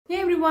Hey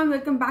everyone,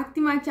 welcome back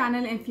to my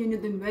channel, and if you're new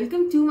then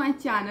welcome to my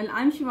channel.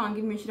 I'm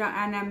Shivangi Mishra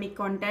and I make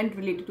content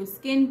related to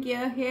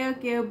skincare, hair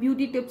care,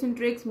 beauty tips and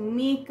tricks,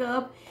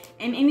 makeup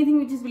and anything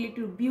which is related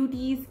to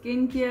beauty,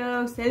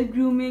 skincare,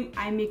 self-grooming.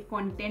 I make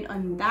content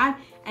on that,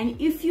 and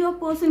if you're a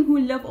person who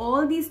love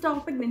all these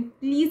topics then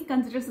please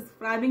consider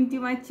subscribing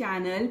to my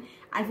channel.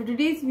 And for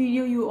today's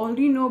video, you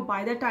already know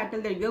by the title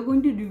that we are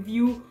going to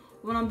review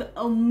one of the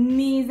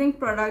amazing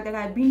product that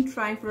I've been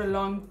trying for a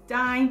long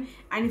time.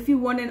 And if you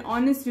want an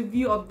honest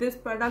review of this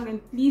product, then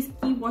please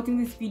keep watching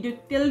this video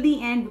till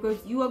the end,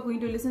 because you are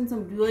going to listen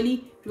some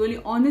really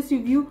honest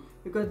review,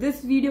 because this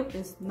video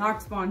is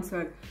not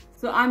sponsored.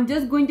 So I'm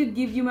just going to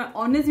give you my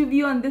honest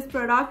review on this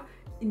product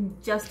in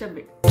just a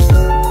bit.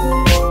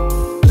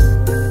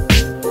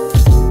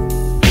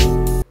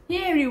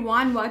 Hey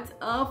everyone, what's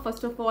up?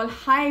 First of all,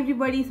 hi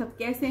everybody, सब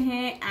कैसे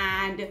हैं?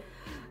 And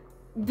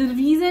the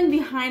reason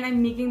behind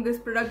I'm making this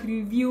product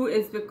review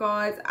is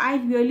because I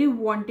really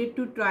wanted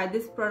to try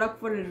this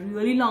product for a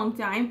really long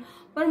time,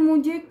 पर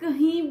मुझे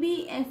कहीं भी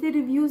ऐसे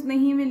reviews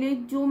नहीं मिले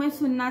जो मैं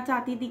सुनना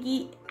चाहती थी कि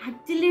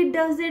actually it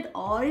does it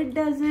or it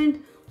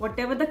doesn't,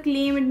 whatever the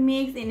claim it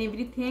makes and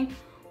everything.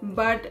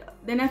 But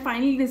then I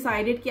finally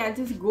decided that I'll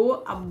just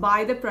go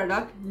buy the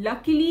product.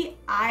 Luckily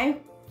I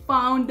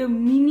found the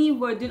mini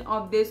version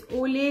of this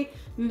Olay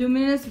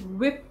Luminous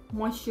Whip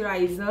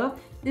Moisturizer.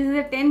 This is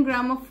a 10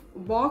 gram of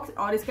box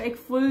और इसका एक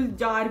full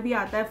jar भी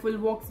आता है, full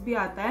box भी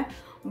आता है.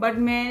 But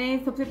मैंने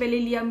सबसे पहले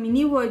लिया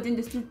mini version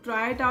just to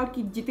try it out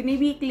कि जितने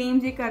भी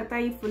claims ये करता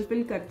है ये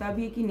fulfill करता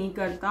भी है कि नहीं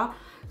करता.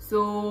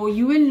 So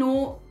you will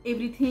know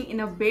everything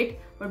in a bit.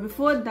 But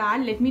before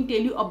that, let me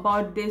tell you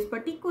about this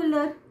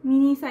particular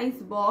mini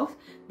size box.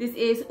 This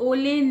is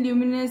Olay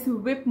Luminous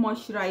Whip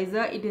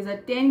Moisturizer. It is a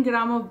 10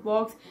 gram of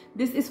box.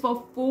 This is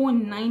for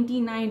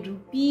 499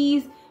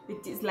 rupees,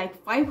 which is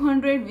like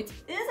 500, which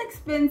is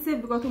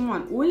expensive because come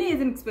on, Olay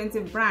is an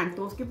expensive brand,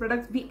 तो उसके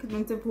products भी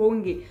expensive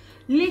होंगे.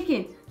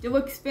 लेकिन जब वो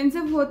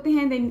expensive होते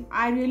हैं, then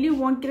I really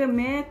want कि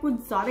मैं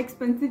कुछ ज़्यादा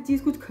expensive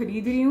चीज़ कुछ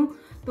खरीद रही हूँ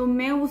तो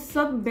मैं वो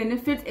सब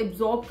benefits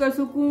absorb कर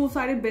सकूँ, वो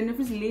सारे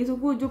benefits ले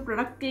सकूँ जो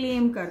product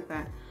claim करता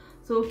है.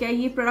 So क्या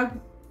ये product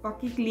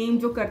बाकी claim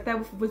जो करता है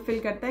वो fulfill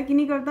करता है कि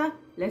नहीं करता?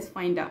 Let's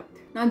find out.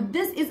 Now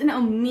this is an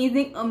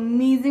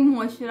amazing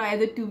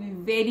moisturizer, to be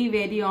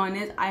very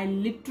honest. I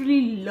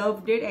literally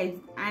loved it,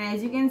 and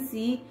as you can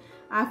see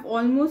I've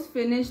almost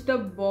finished the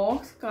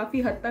box.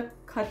 काफी हद तक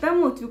खत्म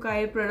हो चुका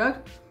है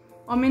product,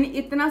 और मैंने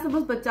इतना सब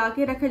बस बचा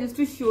के रखा है just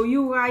to show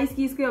you guys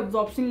कि इसके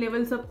absorption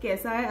level सब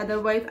कैसा है.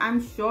 Otherwise I'm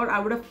sure I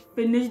would have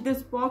finished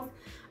this box.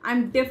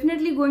 I'm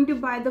definitely going to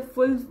buy the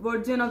full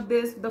version of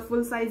this, the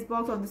full size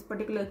box of this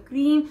particular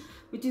cream,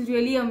 which is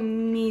really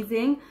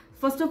amazing.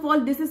 First of all,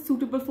 this is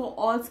suitable for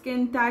all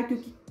skin type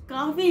क्योंकि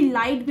काफ़ी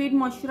light weight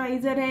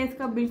moisturiser है.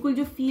 इसका बिल्कुल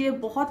जो feel है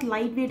बहुत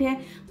light weight है,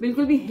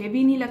 बिल्कुल भी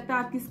हेवी नहीं लगता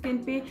आपकी स्किन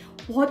पे,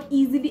 बहुत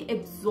इजीली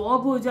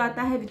एब्जॉर्ब हो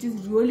जाता है, विच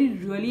इज़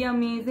रियली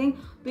अमेजिंग.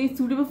 तो ये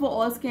suitable for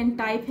all skin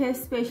type है,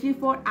 specially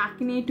for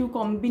acne to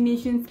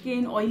combination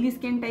skin, oily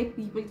skin type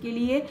people के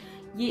लिए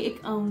ये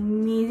एक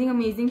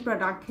अमेजिंग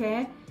प्रोडक्ट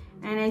है.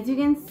 And as you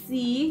can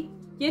see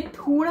ये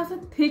थोड़ा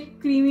सा थिक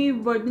क्रीमी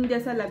वर्जन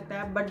जैसा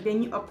लगता है, but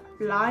when you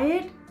apply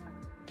it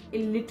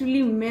it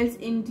literally melts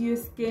into your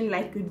skin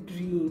like a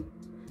dream.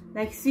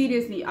 Like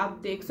seriously, आप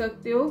देख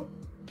सकते हो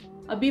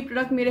अभी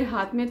प्रोडक्ट मेरे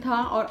हाथ में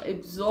था और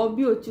एब्जॉर्ब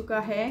भी हो चुका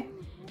है,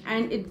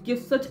 and it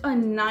gives such a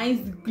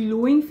nice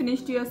glowing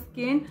finish to your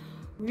skin.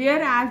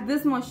 Whereas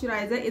this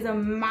moisturizer is a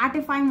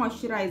mattifying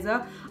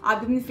moisturizer.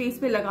 आप अपने फेस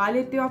पे लगा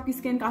लेते हो, आपकी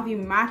स्किन काफ़ी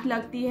मैट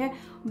लगती है,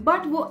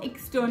 बट वो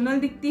एक्सटर्नल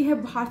दिखती है,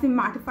 बाहर से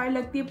मैटिफाइड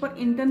लगती है, पर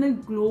इंटरनल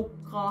ग्लो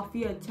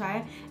काफ़ी अच्छा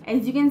है.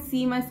 As you can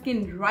see my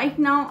skin right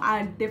now,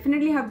 I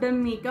definitely have done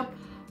makeup.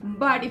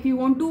 But if you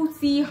want to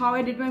see how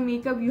I did my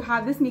makeup, you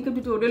have this makeup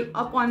tutorial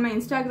up on my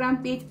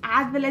Instagram page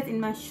as well as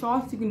in my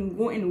shorts. You can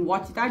go and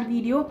watch that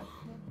video.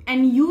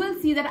 And you will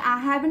see that I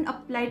haven't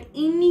applied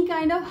any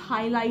kind of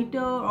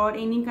highlighter or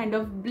any kind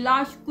of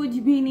blush, कुछ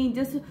भी नहीं,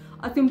 just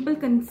a simple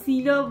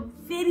concealer,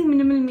 very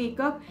minimal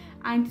makeup,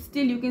 and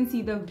still you can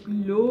see the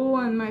glow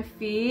on my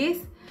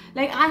face.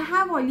 Like I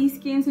have oily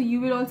skin, so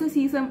you will also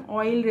see some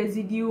oil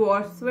residue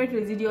or sweat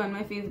residue on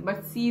my face,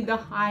 but see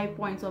the high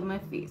points of my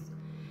face.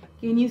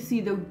 Can you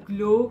see the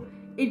glow?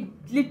 It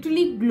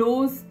literally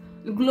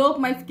glow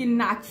up my skin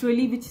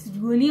naturally, which is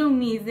really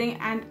amazing.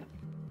 And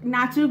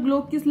natural glow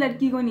किस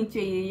लड़की को नहीं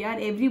चाहिए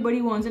यार? Everybody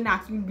wants a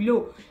natural glow,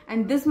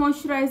 and this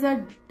moisturizer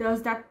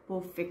does that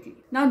perfectly.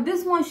 Now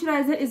this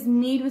moisturizer is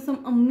made with some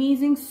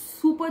amazing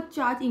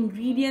supercharged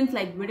ingredients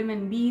like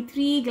vitamin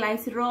B3,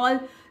 glycerol,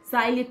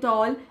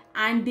 xylitol,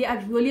 and they are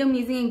really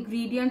amazing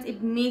ingredients.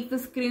 It makes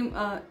this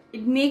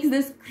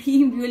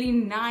cream really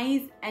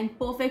nice and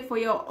perfect for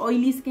your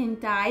oily skin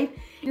type.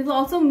 It is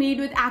also made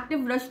with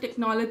active rush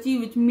technology,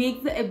 which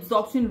makes the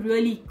absorption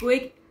really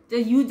quick.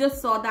 You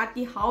just saw that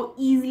how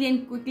easily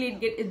and quickly it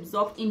gets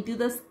absorbed into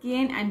the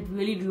skin, and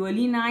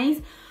really nice.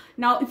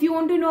 Now, if you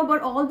want to know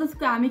about all those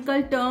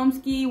chemical terms,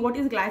 ki what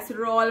is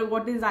glycerol,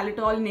 what is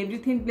xylitol and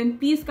everything, then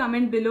please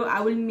comment below. I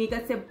will make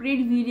a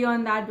separate video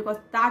on that, because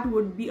that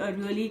would be a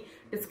really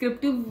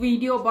descriptive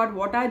video about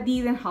what are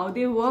these and how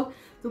they work.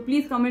 So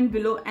please comment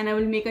below and I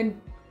will make a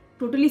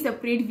totally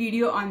separate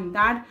video on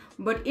that.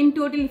 But in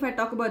total, if I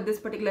talk about this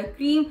particular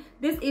cream,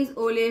 this is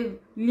Olay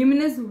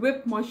Luminous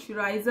Whip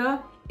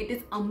Moisturizer. It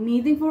is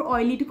amazing for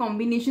oily to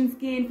combination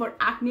skin, for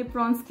acne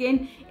prone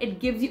skin. It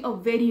gives you a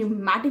very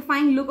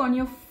mattifying look on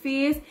your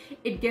face.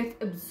 It gets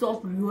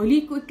absorbed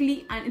really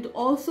quickly, and it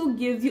also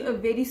gives you a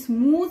very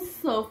smooth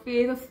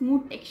surface, a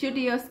smooth texture to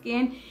your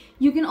skin.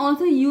 You can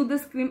also use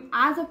this cream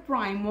as a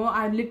primer.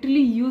 I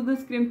literally used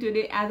this cream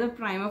today as a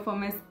primer for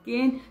my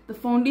skin. The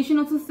foundation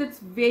also sits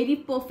very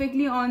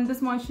perfectly on this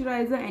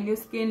moisturizer and your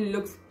skin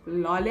looks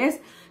flawless.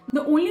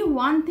 The only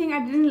one thing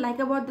I didn't like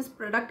about this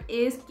product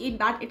is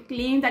that it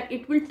claims that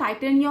it will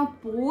tighten your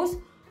pores,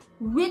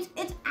 which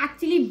it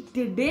actually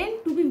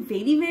didn't. To be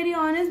very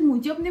honest,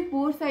 मुझे अपने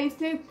pore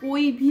size में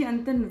कोई भी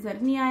अंतर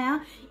नजर नहीं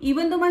आया.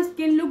 Even though my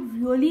skin looked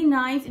really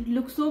nice, it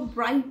looked so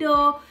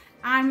brighter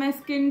and my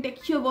skin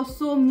texture was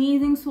so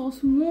amazing, so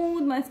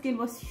smooth, my skin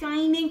was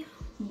shining.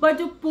 But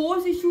जो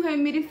pores issue है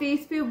मेरे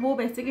face पे वो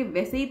वैसे के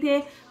वैसे ही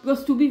थे.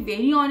 Because to be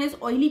very honest,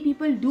 oily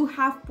people do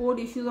have pore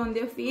issues on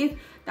their face.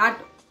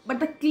 But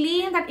the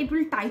claim that it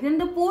will tighten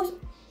the pores,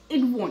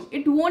 it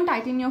won't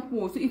tighten your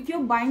pores. So if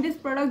you're buying this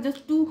product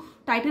just to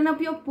tighten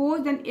up your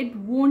pores, then it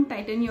won't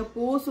tighten your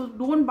pores. So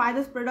don't buy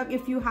this product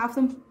if you have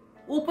some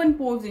open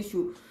pores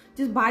issue.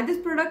 Just buy this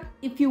product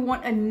if you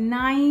want a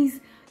nice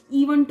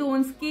even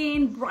tone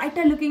skin,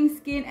 brighter looking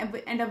skin,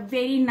 and a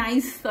very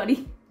nice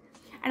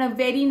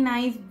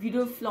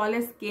beautiful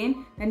flawless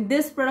skin. Then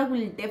this product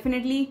will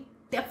definitely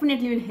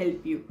will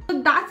help you. So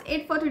that's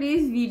it for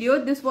today's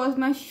video. This was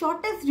my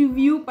shortest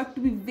review, but to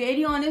be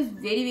very honest,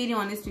 very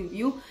honest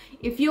review.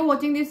 If you're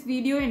watching this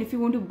video and if you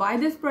want to buy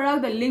this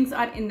product, the links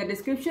are in the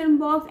description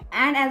box.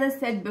 And as I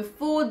said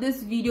before,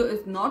 this video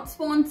is not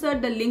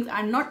sponsored. The links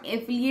are not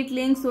affiliate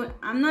links, so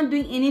I'm not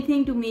doing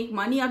anything to make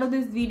money out of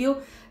this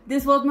video.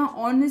 This was my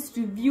honest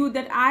review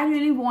that I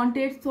really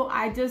wanted, so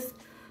I just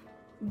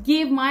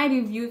gave my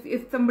review.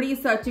 If somebody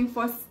is searching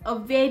for a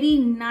very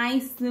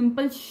nice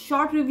simple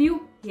short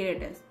review, here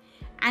it is.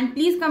 And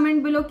please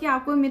comment below कि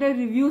आपको मेरा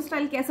review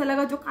style कैसा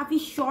लगा, जो काफी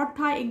short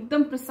था,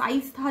 एकदम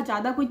precise था,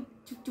 ज्यादा कोई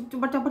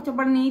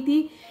चपड़ नहीं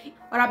थी.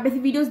 और आप ऐसी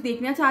वीडियोस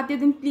देखना चाहते हो,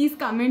 then please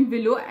comment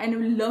below and I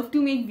would love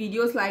to make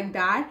videos like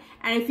that.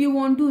 And if you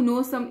want to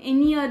know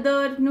any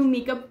other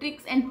makeup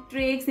tricks and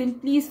tricks, then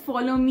please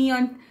follow me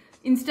on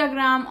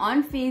Instagram,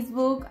 on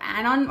Facebook,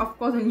 and of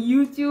course on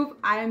YouTube.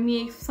 I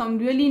make some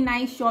really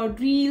nice short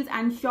reels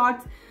and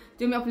shorts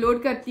जो मैं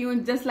upload करती हूँ,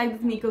 just like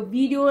this makeup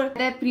video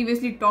that I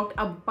previously talked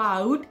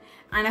about.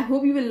 And I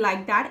hope you will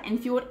like that. And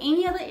if you want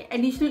any other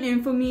additional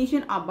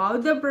information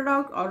about the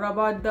product or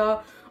about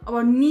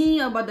me,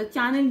 about the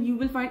channel, you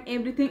will find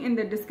everything in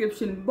the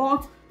description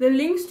box. The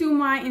links to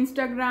my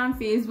Instagram,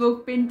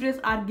 Facebook, Pinterest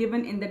are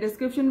given in the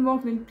description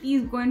box. Then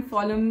please go and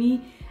follow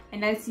me.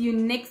 And I'll see you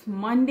next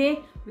Monday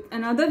with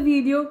another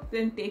video.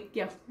 Then take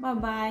care. Bye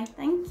bye.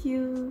 Thank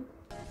you.